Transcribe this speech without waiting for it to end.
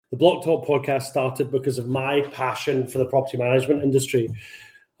The Block Talk podcast started because of my passion for the property management industry.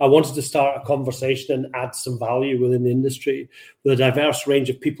 I wanted to start a conversation and add some value within the industry with a diverse range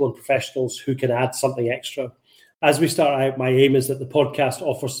of people and professionals who can add something extra. As we start out, my aim is that the podcast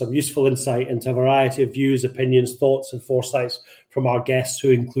offers some useful insight into a variety of views, opinions, thoughts, and foresights from our guests, who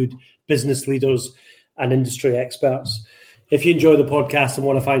include business leaders and industry experts. If you enjoy the podcast and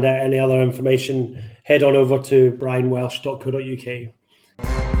want to find out any other information, head on over to brianwelsh.co.uk.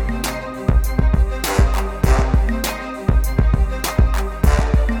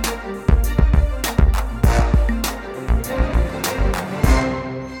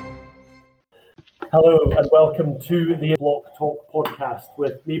 Hello and welcome to the Block Talk podcast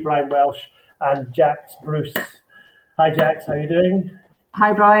with me, Brian Welsh, and Jax Bruce. Hi Jax, how are you doing?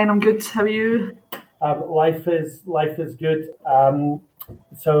 Hi Brian, I'm good. How are you? Life is good.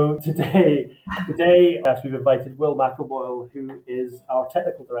 So today we've invited Will McIlmoyle, who is our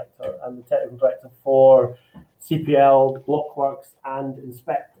technical director and the technical director for CPL, Blockworks and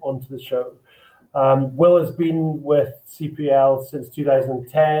Inspect, onto the show. Will has been with CPL since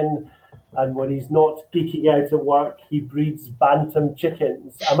 2010. And when he's not geeking out at work, he breeds bantam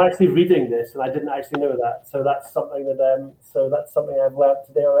chickens. I'm actually reading this, and I didn't actually know that. So that's something I've learned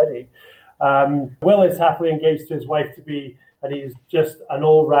today already. Will is happily engaged to his wife-to-be, and he's just an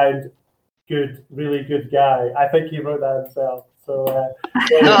all-round good, really good guy. I think he wrote that himself. So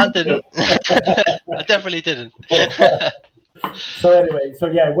no, I didn't. I definitely didn't.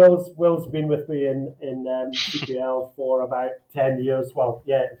 Will's been with me in CPL for about 10 years. Well,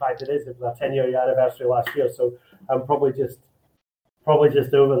 yeah, in fact, it is our 10-year anniversary last year, so I'm probably just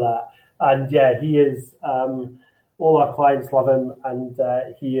over that. And yeah, he is. All our clients love him, and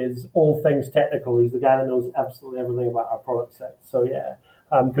he is all things technical. He's the guy that knows absolutely everything about our product set. So yeah,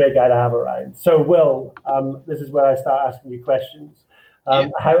 great guy to have around. So Will, this is where I start asking you questions.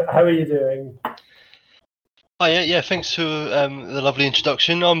 How are you doing? Oh yeah. Thanks for the lovely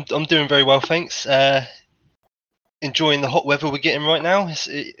introduction. I'm doing very well, thanks. Enjoying the hot weather we're getting right now.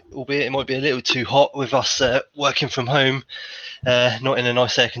 Albeit it might be a little too hot with us working from home, not in a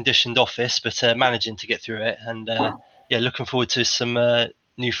nice air-conditioned office, but managing to get through it. And looking forward to some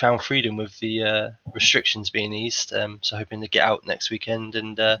newfound freedom with the restrictions being eased. So hoping to get out next weekend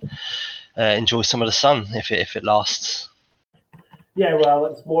and enjoy some of the sun if it lasts. Yeah, well,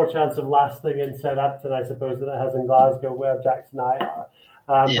 it's more chance of lasting in Southampton, I suppose, than it has in Glasgow, where Jax and I are.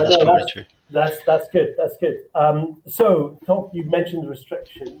 That's true. That's good. So, you mentioned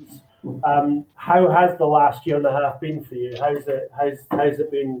restrictions. How has the last year and a half been for you? How's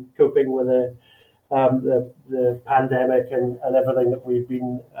it been coping with the pandemic and everything that we've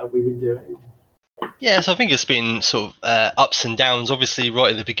been doing? Yeah, so I think it's been sort of ups and downs. Obviously,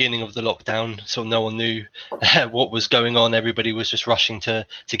 right at the beginning of the lockdown, so no one knew what was going on. Everybody was just rushing to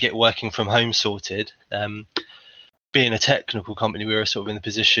get working from home sorted. Being a technical company, we were sort of in the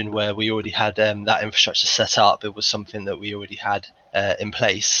position where we already had that infrastructure set up. It was something that we already had in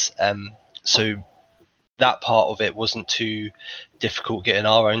place. So that part of it wasn't too difficult, getting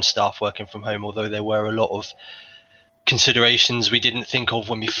our own staff working from home, although there were a lot of considerations we didn't think of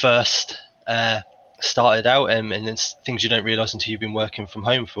when we first started out, and it's things you don't realise until you've been working from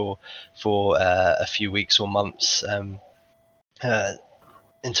home for a few weeks or months,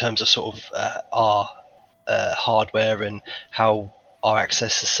 in terms of sort of our hardware and how our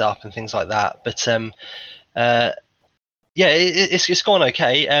access is set up and things like that. But it's gone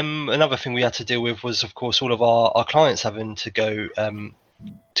okay. Another thing we had to deal with was, of course, all of our clients having to go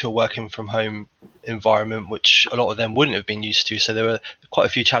to a working from home environment, which a lot of them wouldn't have been used to. So there were quite a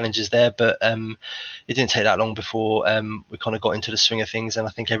few challenges there, but it didn't take that long before we kind of got into the swing of things. And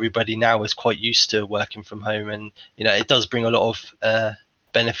I think everybody now is quite used to working from home, and it does bring a lot of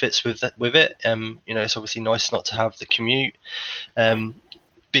benefits with it. It's obviously nice not to have the commute.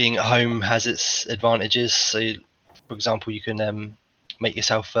 Being at home has its advantages. So, for example, you can make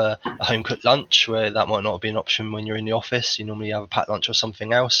yourself a home cooked lunch, where that might not be an option when you're in the office. You normally have a packed lunch or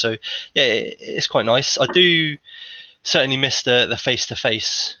something else. So yeah, it's quite nice. I do certainly miss the face to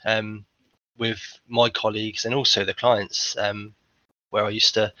face with my colleagues and also the clients, where I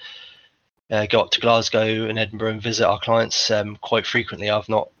used to go up to Glasgow and Edinburgh and visit our clients quite frequently. I've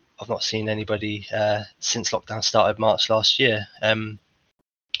not seen anybody since lockdown started March last year.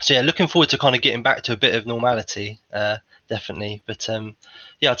 So yeah, looking forward to kind of getting back to a bit of normality, definitely. But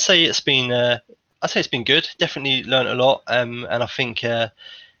I'd say it's been good. Definitely learned a lot, and I think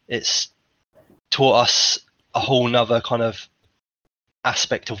it's taught us a whole nother kind of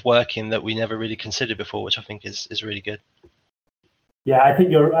aspect of working that we never really considered before, which I think is really good. Yeah, I think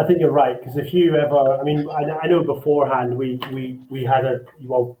you're right, because if you ever, I mean, I know beforehand we had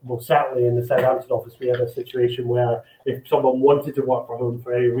well, certainly in the Southampton office we had a situation where if someone wanted to work from home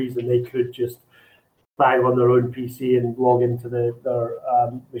for any reason, they could just bang on their own PC and log into their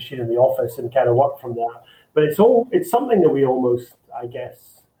machine in the office and kind of work from there. But it's something that we almost, I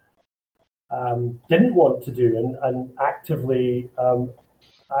guess, didn't want to do, and actively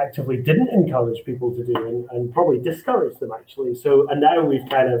didn't encourage people to do, and probably discouraged them actually. So, and now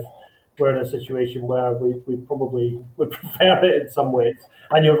we're in a situation where we probably would prefer it in some ways.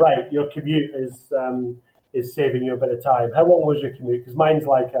 And you're right, your commute is saving you a bit of time. How long was your commute? Because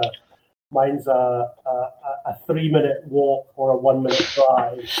mine's a 3 minute walk or a 1 minute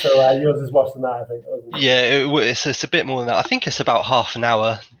drive. So yours is worse than that, I think. Yeah, it's a bit more than that. I think it's about half an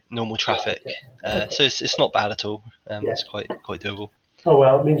hour normal traffic. Okay. So it's not bad at all. Yeah. It's quite doable. Oh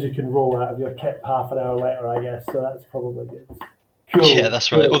well, it means you can roll out of your kit half an hour later, I guess. So that's probably good. Cool. Yeah,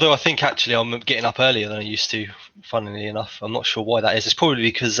 that's right. Cool. Although I think actually I'm getting up earlier than I used to, funnily enough. I'm not sure why that is. It's probably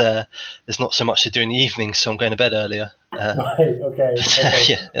because there's not so much to do in the evening, so I'm going to bed earlier. Right, okay.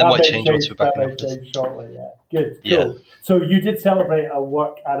 Yeah, that might change once we're back in the office. Shortly, yeah. Good, cool. Yeah. So you did celebrate a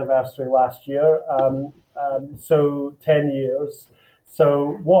work anniversary last year, so 10 years.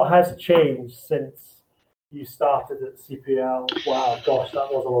 So what has changed since you started at CPL? Wow, gosh, that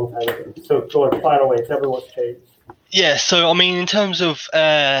was a long time ago. So go on, fire away, tell me what's changed. Yeah, so I mean, in terms of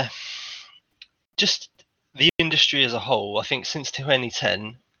just the industry as a whole, I think since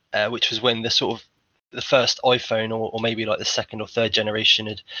 2010, which was when the first iPhone or maybe like the second or third generation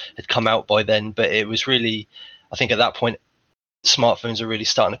had come out by then, but it was really, I think at that point, smartphones are really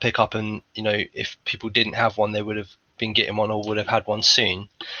starting to pick up, and if people didn't have one, they would have been getting one or would have had one soon.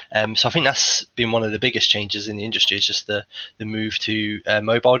 So I think that's been one of the biggest changes in the industry, is just the move to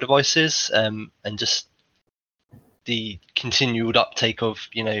mobile devices, and just the continued uptake of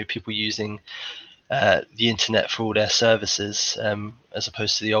people using the internet for all their services, as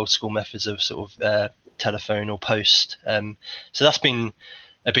opposed to the old school methods of sort of telephone or post. So that's been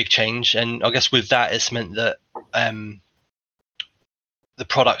a big change, and I guess with that it's meant that the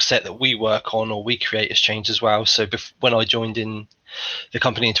product set that we work on or we create has changed as well. So when I joined in the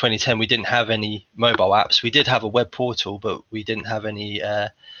company in 2010, we didn't have any mobile apps. We did have a web portal, but we didn't have any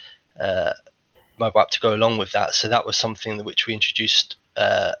mobile app to go along with that. So that was something which we introduced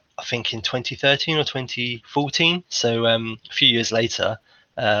I think in 2013 or 2014, so a few years later.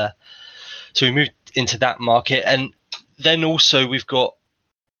 So we moved into that market, and then also we've got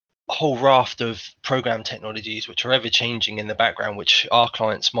a whole raft of program technologies which are ever changing in the background, which our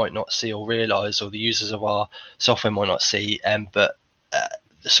clients might not see or realize, or the users of our software might not see, but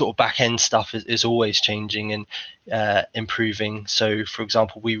the sort of back end stuff is always changing and improving. So for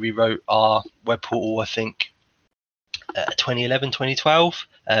example, we rewrote our web portal, I think 2011, 2012,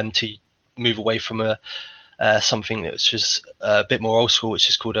 to move away from something that's just a bit more old school, which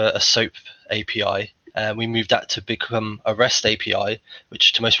is called a SOAP API. We moved that to become a REST API,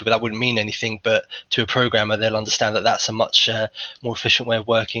 which to most people that wouldn't mean anything, but to a programmer they'll understand that that's a much more efficient way of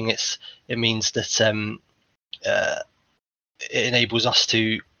working. It means that it enables us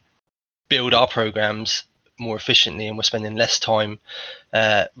to build our programs more efficiently, and we're spending less time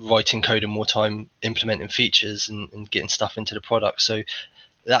writing code and more time implementing features and getting stuff into the product. So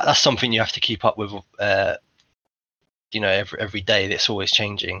that's something you have to keep up with every day. That's always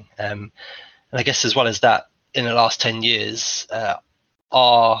changing. And I guess as well as that, in the last 10 years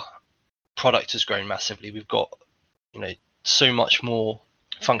our product has grown massively. We've got so much more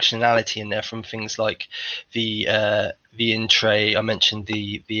functionality in there, from things like the in-tray. I mentioned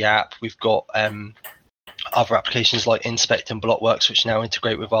the app. We've got other applications like Inspect and Blockworks, which now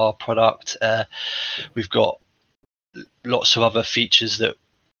integrate with our product. We've got lots of other features that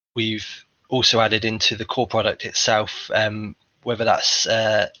we've also added into the core product itself, whether that's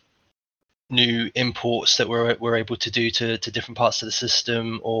new imports that we're able to do to different parts of the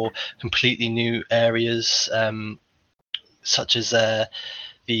system, or completely new areas, such as the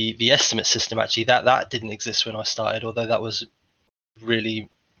estimate system. Actually, that didn't exist when I started, although that was really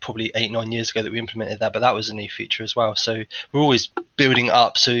probably 8-9 years ago that we implemented that, but that was a new feature as well. So we're always building it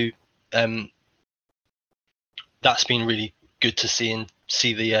up. So that's been really good to see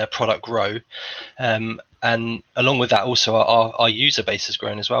the product grow. And along with that, also our user base has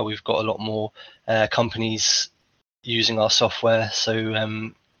grown as well. We've got a lot more companies using our software.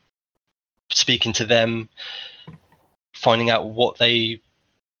 So speaking to them, finding out what they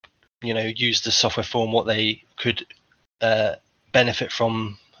use the software for and what they could benefit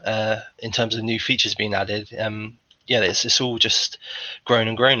from in terms of new features being added. It's all just grown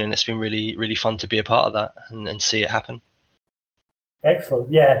and grown, and it's been really, really fun to be a part of that and see it happen.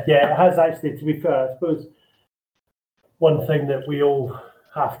 Excellent. Yeah, it has actually. To be fair, I suppose one thing that we all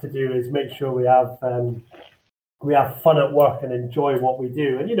have to do is make sure we have fun at work and enjoy what we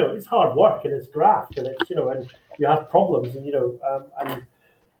do. And it's hard work and it's graft and it's and you have problems and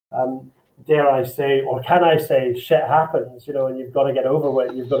dare I say, or can I say, shit happens, and you've got to get over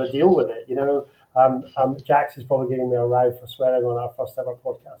it. You've got to deal with it, Jax is probably giving me a row for swearing on our first ever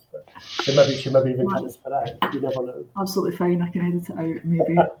podcast, but she maybe even cut this bit out. You never know. Absolutely fine. I can edit it out,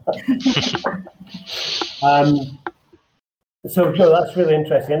 maybe. So no, that's really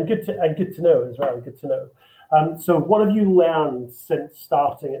interesting and good to know as well. Good to know. So what have you learned since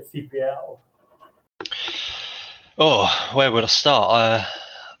starting at CPL? Oh, where would I start?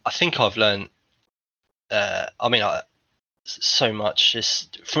 I think I've learned. So much,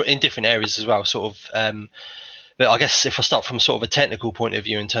 just in different areas as well. Sort of, but I guess if I start from sort of a technical point of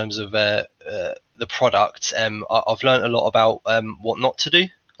view in terms of the product, I've learned a lot about what not to do.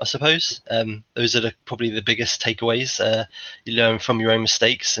 I suppose those are probably the biggest takeaways. You learn from your own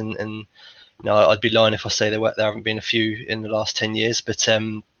mistakes, and I'd be lying if I say there haven't been a few in the last 10 years. But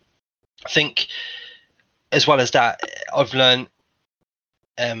I think, as well as that, I've learned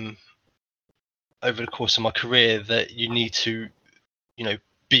over the course of my career that you need to,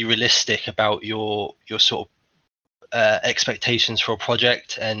 be realistic about your sort of expectations for a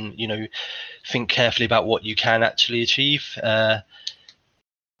project, and think carefully about what you can actually achieve.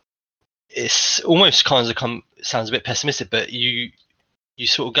 It's almost sounds a bit pessimistic, but you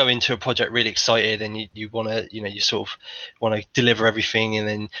sort of go into a project really excited, and you want to, you sort of want to deliver everything, and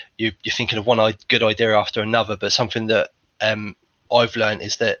then you're thinking of one good idea after another. But something that I've learned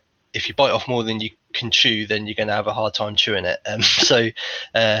is that if you bite off more than you can chew, then you're going to have a hard time chewing it. So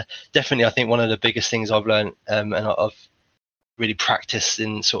definitely, I think one of the biggest things I've learned, and I've really practiced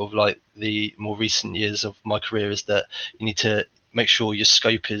in sort of like the more recent years of my career, is that you need to make sure your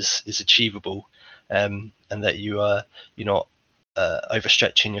scope is achievable, and that you're not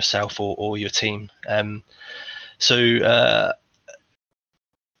overstretching yourself or your team. So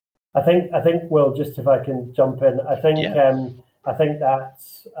I think Will, just if I can jump in, I think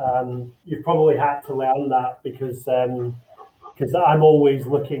that's you've probably had to learn that because I'm always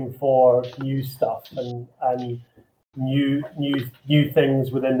looking for new stuff and new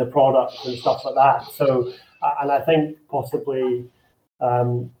things within the product and stuff like that. So and I think possibly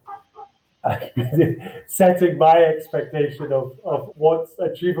setting my expectation of what's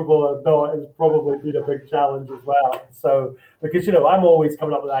achievable or not has probably been a big challenge as well. So because I'm always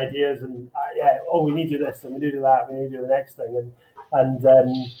coming up with ideas and we need to do this and we need to do that, we need to do the next thing, and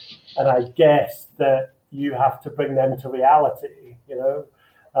I guess that you have to bring them to reality,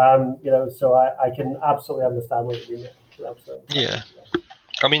 So I can absolutely understand what you mean. Absolutely. Yeah,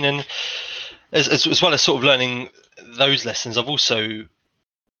 I mean, and as well as sort of learning those lessons, I've also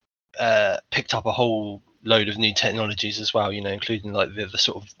picked up a whole load of new technologies as well, including like the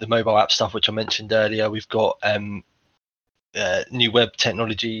sort of the mobile app stuff, which I mentioned earlier. We've got new web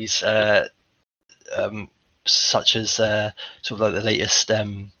technologies, such as sort of like the latest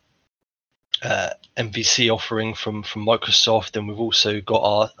MVC offering from Microsoft, and we've also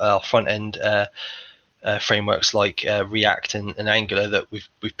got our front end frameworks like React and Angular that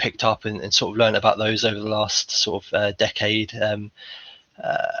we've picked up and sort of learned about those over the last sort of decade.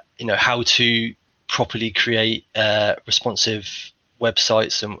 How to properly create responsive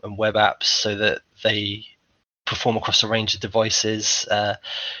websites and web apps so that they perform across a range of devices.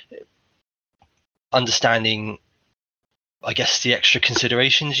 Understanding, I guess, the extra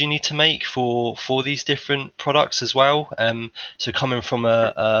considerations you need to make for these different products as well. So coming from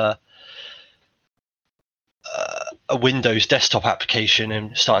a Windows desktop application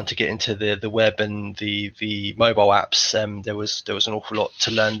and starting to get into the web and the mobile apps, there was an awful lot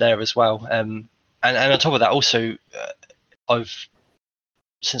to learn there as well. And on top of that, also,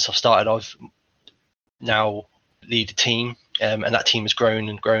 since I've started, I've now lead a team, and that team has grown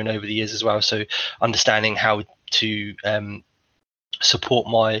over the years as well. So understanding how to support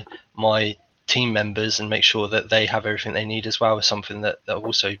my team members and make sure that they have everything they need as well is something that I've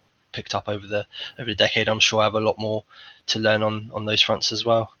also picked up over the decade. I'm sure I have a lot more to learn on those fronts as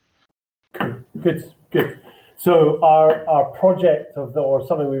well. Good. So our project or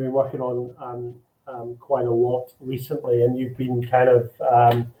something we've been working on quite a lot recently, and you've been kind of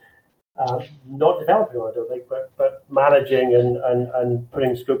not developing on, I don't think, but managing and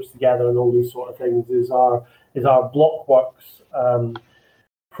putting scopes together and all these sort of things is our Blockworks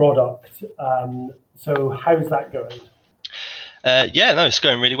product. So how's that going? It's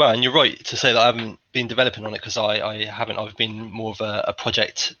going really well, and you're right to say that I haven't been developing on it because I haven't. I've been more of a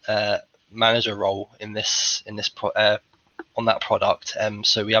project manager role in this that product.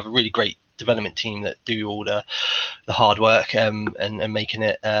 So we have a really great development team that do all the hard work and making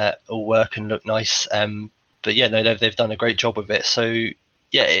it all work and look nice. But yeah, no, they've done a great job with it. So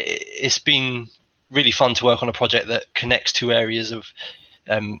yeah, it's been really fun to work on a project that connects two areas of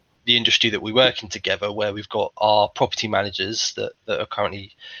the industry that we work in together, where we've got our property managers that are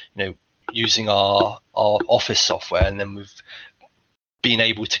currently, using our office software, and then we've been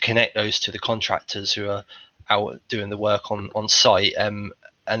able to connect those to the contractors who are out doing the work on site. And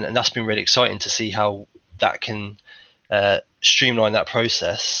that's been really exciting to see how that can streamline that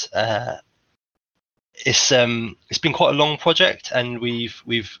process. It's been quite a long project, and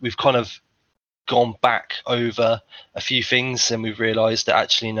we've kind of gone back over a few things, and we've realised that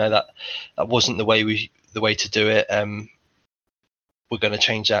actually no, that wasn't the way to do it. We're going to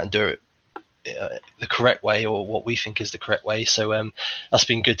change that and do it the correct way, or what we think is the correct way. So that's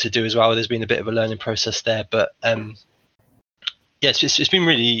been good to do as well. There's been a bit of a learning process there, but it's been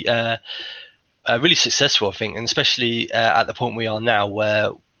really really successful, I think, and especially at the point we are now,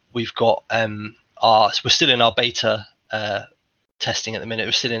 where we've got we're still in our beta testing at the minute.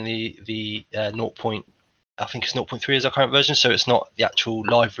 We're still in the 0. I think it's 0.3 is our current version, so it's not the actual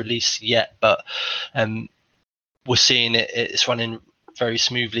live release yet, but we're seeing it's running very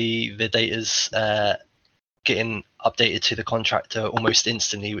smoothly. The data's getting updated to the contractor almost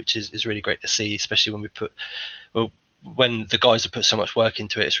instantly, which is really great to see, especially when the guys have put so much work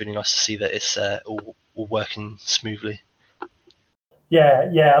into it. It's really nice to see that it's all working smoothly.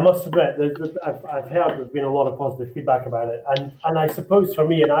 Yeah, I must admit, I've heard there's been a lot of positive feedback about it, and I suppose for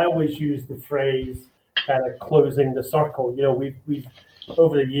me, and I always use the phrase kind of closing the circle. We've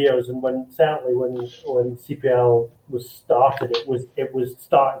over the years, and when CPL was started, it was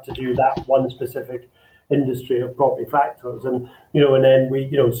starting to do that one specific industry of property factors, and then we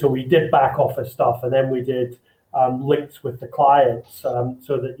did back office stuff, and then we did links with the clients, so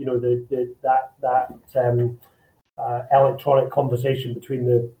that electronic conversation between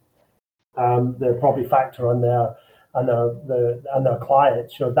the property factor and their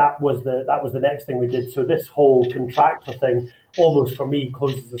clients. That was the next thing we did. So this whole contractor thing, almost for me,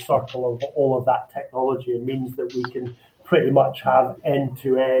 closes the circle of all of that technology, and means that we can pretty much have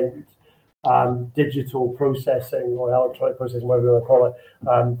end-to-end digital processing or electronic processing, whatever you want to call it,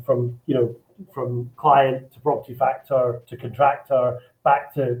 from client to property factor to contractor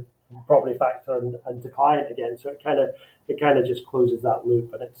back to property factor and to client again. So it kind of just closes that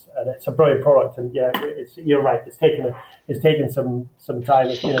loop, and it's a brilliant product. And yeah, you're right. It's taken some time.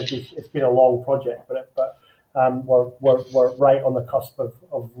 It's been a long project, but we're right on the cusp of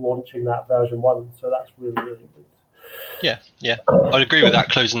launching that version 1. So that's really, really good. Yeah, I'd agree with that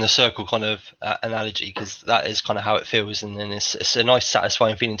closing the circle kind of analogy, because that is kind of how it feels, and then it's a nice,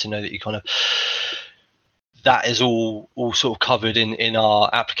 satisfying feeling to know that you kind of, that is all sort of covered in our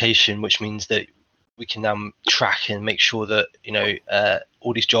application, which means that we can now track and make sure that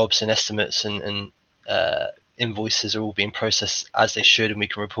all these jobs and estimates and invoices are all being processed as they should, and we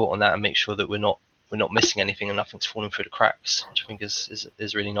can report on that and make sure that we're not missing anything and nothing's falling through the cracks, which I think is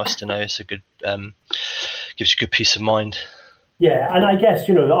really nice to know. It's a good gives you good peace of mind. Yeah, and I guess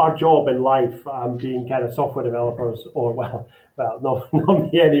our job in life, being kind of software developers, or well, not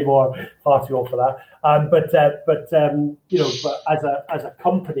me anymore, far too old for that. But as a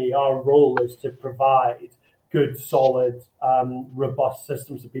company, our role is to provide good, solid, robust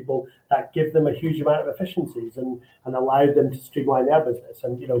systems to people that give them a huge amount of efficiencies and allow them to streamline their business.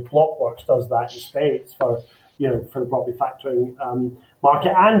 And Blockworks does that in spades for the property factoring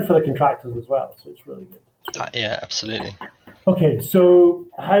market and for the contractors as well. So it's really good. Yeah, absolutely. Okay, so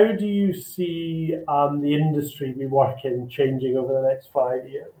how do you see the industry we work in changing over the next 5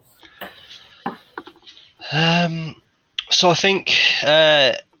 years? So I think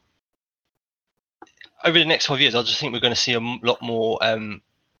over the next 5 years, I just think we're going to see a lot more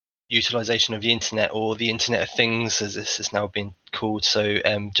utilization of the internet, or the Internet of Things, as this has now been called. So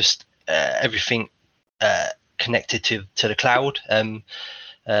just everything connected to the cloud.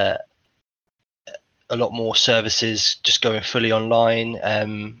 A lot more services just going fully online,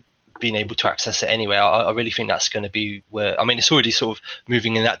 being able to access it anywhere. I really think that's going to be where, I mean, it's already sort of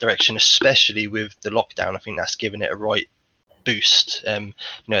moving in that direction, especially with the lockdown. I think that's given it a right boost.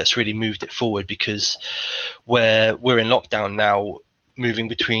 It's really moved it forward, because where we're in lockdown now, moving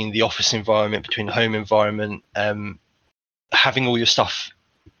between the office environment, between the home environment, having all your stuff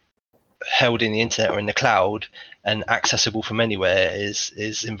held in the internet or in the cloud and accessible from anywhere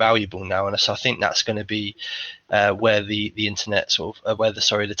is invaluable now. And so I think that's going to be where the internet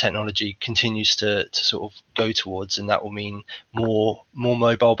the technology continues to sort of go towards, and that will mean more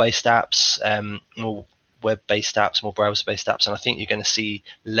mobile based apps, more web-based apps, more browser-based apps, and I think you're going to see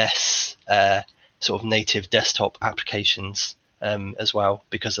less sort of native desktop applications as well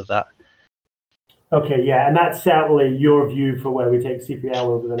because of that. Okay, yeah, and that's certainly your view for where we take CPL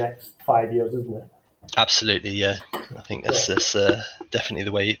over the next 5 years, isn't it? Absolutely, yeah. I think that's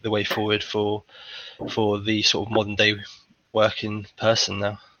definitely the way forward for the sort of modern day working person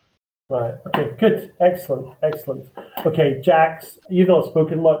now. Right. Okay. Good. Excellent. Okay, Jax, you've not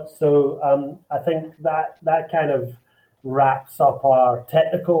spoken much, so I think that kind of wraps up our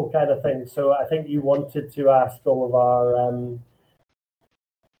technical kind of thing. So I think you wanted to ask all of our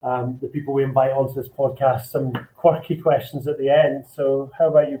the people we invite onto this podcast some quirky questions at the end. So how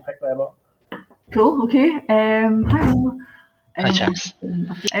about you pick them up? Cool. Okay. Hi, Will. Hi, Jax.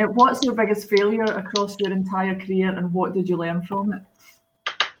 What's your biggest failure across your entire career, and what did you learn from it?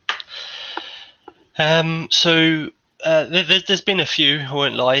 There's been a few, I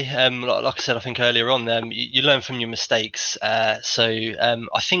won't lie. Like I said, I think earlier on, you learn from your mistakes. I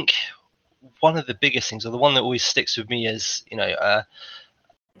think one of the biggest things, or the one that always sticks with me, is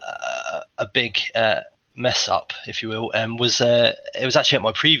a big mess up, if you will, was it was actually at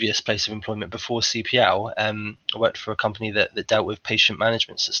my previous place of employment before CPL. I worked for a company that dealt with patient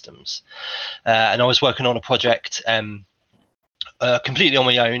management systems, and I was working on a project completely on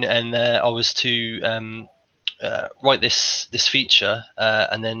my own, and I was to write this feature,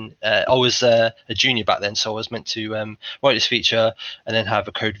 and then I was a junior back then, so I was meant to write this feature and then have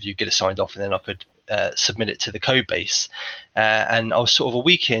a code review, get it signed off, and then I could submit it to the code base. And I was sort of a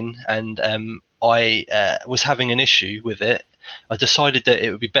week in, and I was having an issue with it. I decided that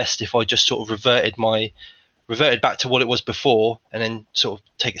it would be best if I just sort of reverted back to what it was before, and then sort of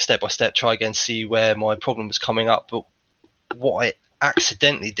take it step by step, try again, see where my problem was coming up. But what I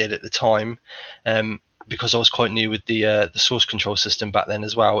accidentally did at the time, because I was quite new with the source control system back then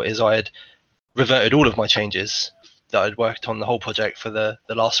as well, is I had reverted all of my changes that I'd worked on the whole project for the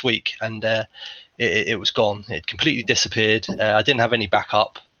last week, and it was gone. It completely disappeared. I didn't have any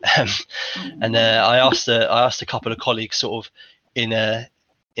backup, and I asked a couple of colleagues, sort of in a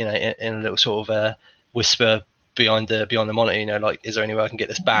little sort of whisper behind the monitor, like, is there any way I can get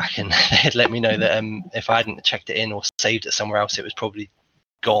this back? And they had let me know that if I hadn't checked it in or saved it somewhere else, it was probably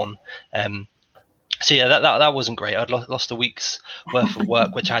gone. So yeah, that wasn't great. I'd lost a week's worth of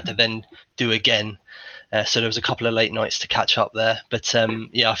work, which I had to then do again. So there was a couple of late nights to catch up there. But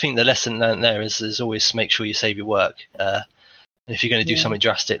I think the lesson learned there is always make sure you save your work. And if you're going to do something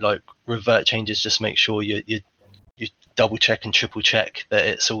drastic like revert changes, just make sure you double check and triple check that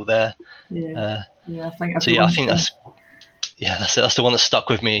it's all there. I think that's the one that stuck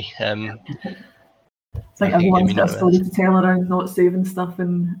with me. I think everyone's got a story to tell around not saving stuff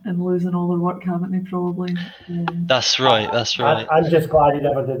and losing all their work, haven't they? Probably. That's right. I'm just glad you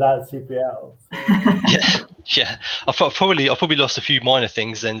never did that at CPL. Yeah. I probably lost a few minor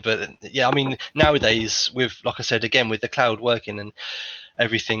things then, but yeah, I mean, nowadays with, like I said again, with the cloud working and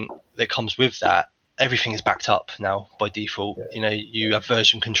everything that comes with that, everything is backed up now by default. You have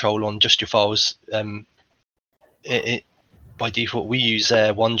version control on just your files. By default, we use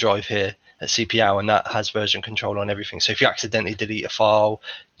OneDrive here at CPL, and that has version control on everything. So if you accidentally delete a file,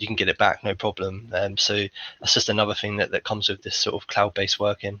 you can get it back, no problem. So that's just another thing that comes with this sort of cloud-based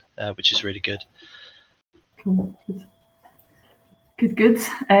working, which is really good. Cool. Good.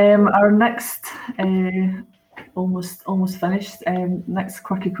 Our next, almost finished. Next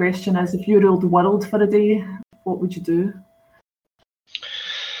quirky question is: if you ruled the world for a day, what would you do?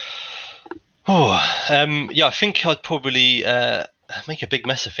 I think I'd probably make a big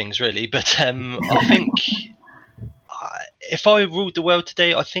mess of things, really. But I think if I ruled the world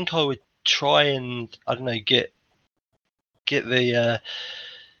today, I think I would try and, I don't know, get the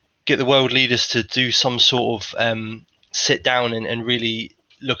world leaders to do some sort of sit down and really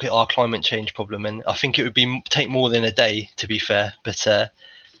look at our climate change problem. And I think it would take more than a day, to be fair. But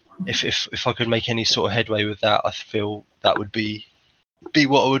if I could make any sort of headway with that, I feel that would be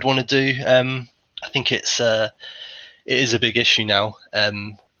what I would want to do. I think it is a big issue now,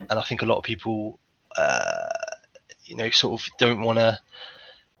 and I think a lot of people sort of don't want to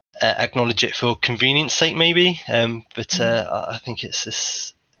acknowledge it for convenience sake, maybe, but I think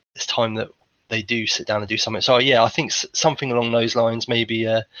it's time that they do sit down and do something. So I think something along those lines, maybe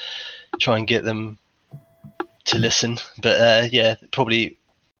try and get them to listen. But probably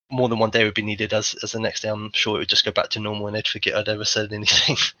more than one day would be needed, as the next day I'm sure it would just go back to normal and they'd forget I'd ever said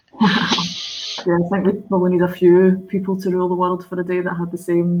anything. I think we probably need a few people to rule the world for a day that had the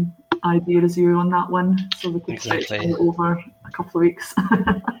same idea as you on that one, so we could stretch it over a couple of weeks.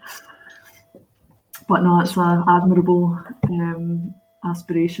 But no, it's an admirable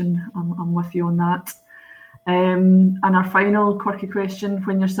aspiration. I'm with you on that. And our final quirky question: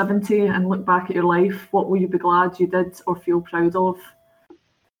 when you're 70 and look back at your life, what will you be glad you did or feel proud of?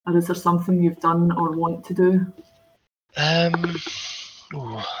 Or is there something you've done or want to do? I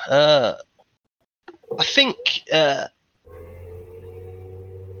think. I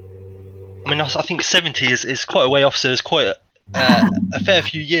think 70 is quite a way off, so there's quite a fair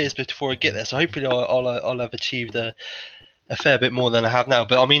few years before I get there. So hopefully I'll have achieved a fair bit more than I have now.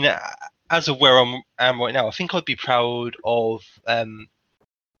 But I mean, as of where I am right now, I think I'd be proud of. I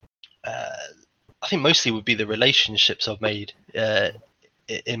think mostly would be the relationships I've made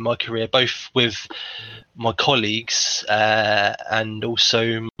in my career, both with my colleagues and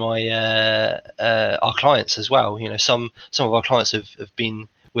also my our clients as well. You know, some of our clients have been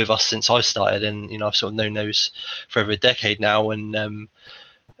with us since I started, and you know, I've sort of known those for over a decade now, and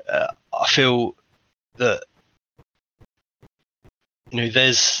I feel that, you know,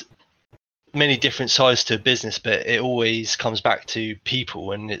 there's many different sides to a business, but it always comes back to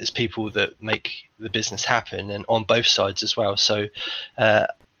people, and it's people that make the business happen, and on both sides as well. So yeah,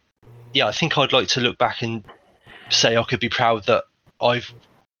 I think I'd like to look back and say I could be proud that I've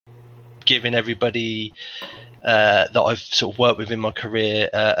given everybody that I've sort of worked with in my career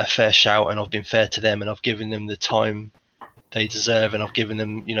a fair shout, and I've been fair to them, and I've given them the time they deserve, and I've given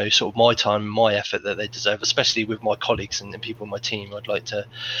them, you know, sort of my time and my effort that they deserve, especially with my colleagues and people in my team. I'd like to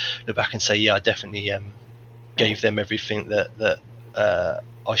look back and say, yeah, I definitely gave them everything that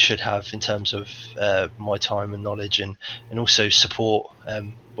I should have in terms of my time and knowledge, and also support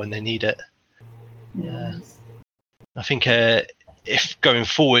when they need it. Yes. I think if going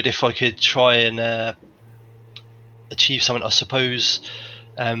forward, if I could try and achieve something, I suppose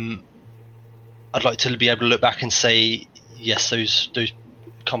I'd like to be able to look back and say, yes, those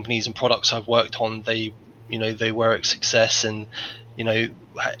companies and products I've worked on, they were a success, and you know,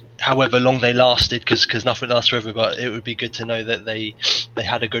 however long they lasted, because nothing lasts forever, but it would be good to know that they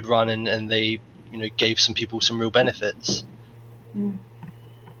had a good run, and they, you know, gave some people some real benefits. Mm.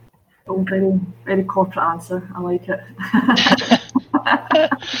 Oh, very, very corporate answer. I like it.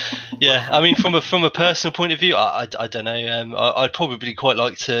 Yeah, I mean, from a personal point of view, I don't know. I'd probably quite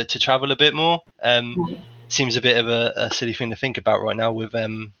like to travel a bit more. Seems a bit of a silly thing to think about right now with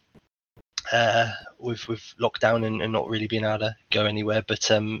lockdown and not really being able to go anywhere. But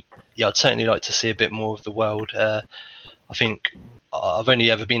yeah, I'd certainly like to see a bit more of the world. I think I've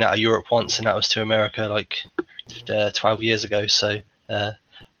only ever been out of Europe once, and that was to America like 12 years ago. So yeah,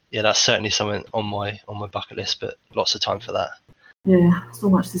 that's certainly something on my bucket list, but lots of time for that. Yeah, so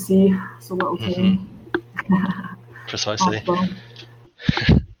much to see, so little time. Precisely.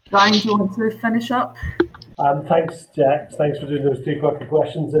 Ryan, do you want to finish up? Thanks, Jack. Thanks for doing those 2 quirky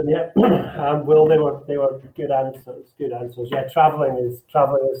questions. And yeah, Will, they were good answers. Good answers. Yeah, traveling is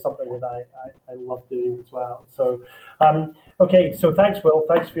something that I love doing as well. So, okay. So thanks, Will.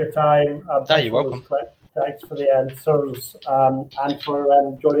 Thanks for your time. You're welcome. Thanks for the answers and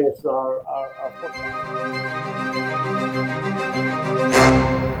for joining us on our podcast.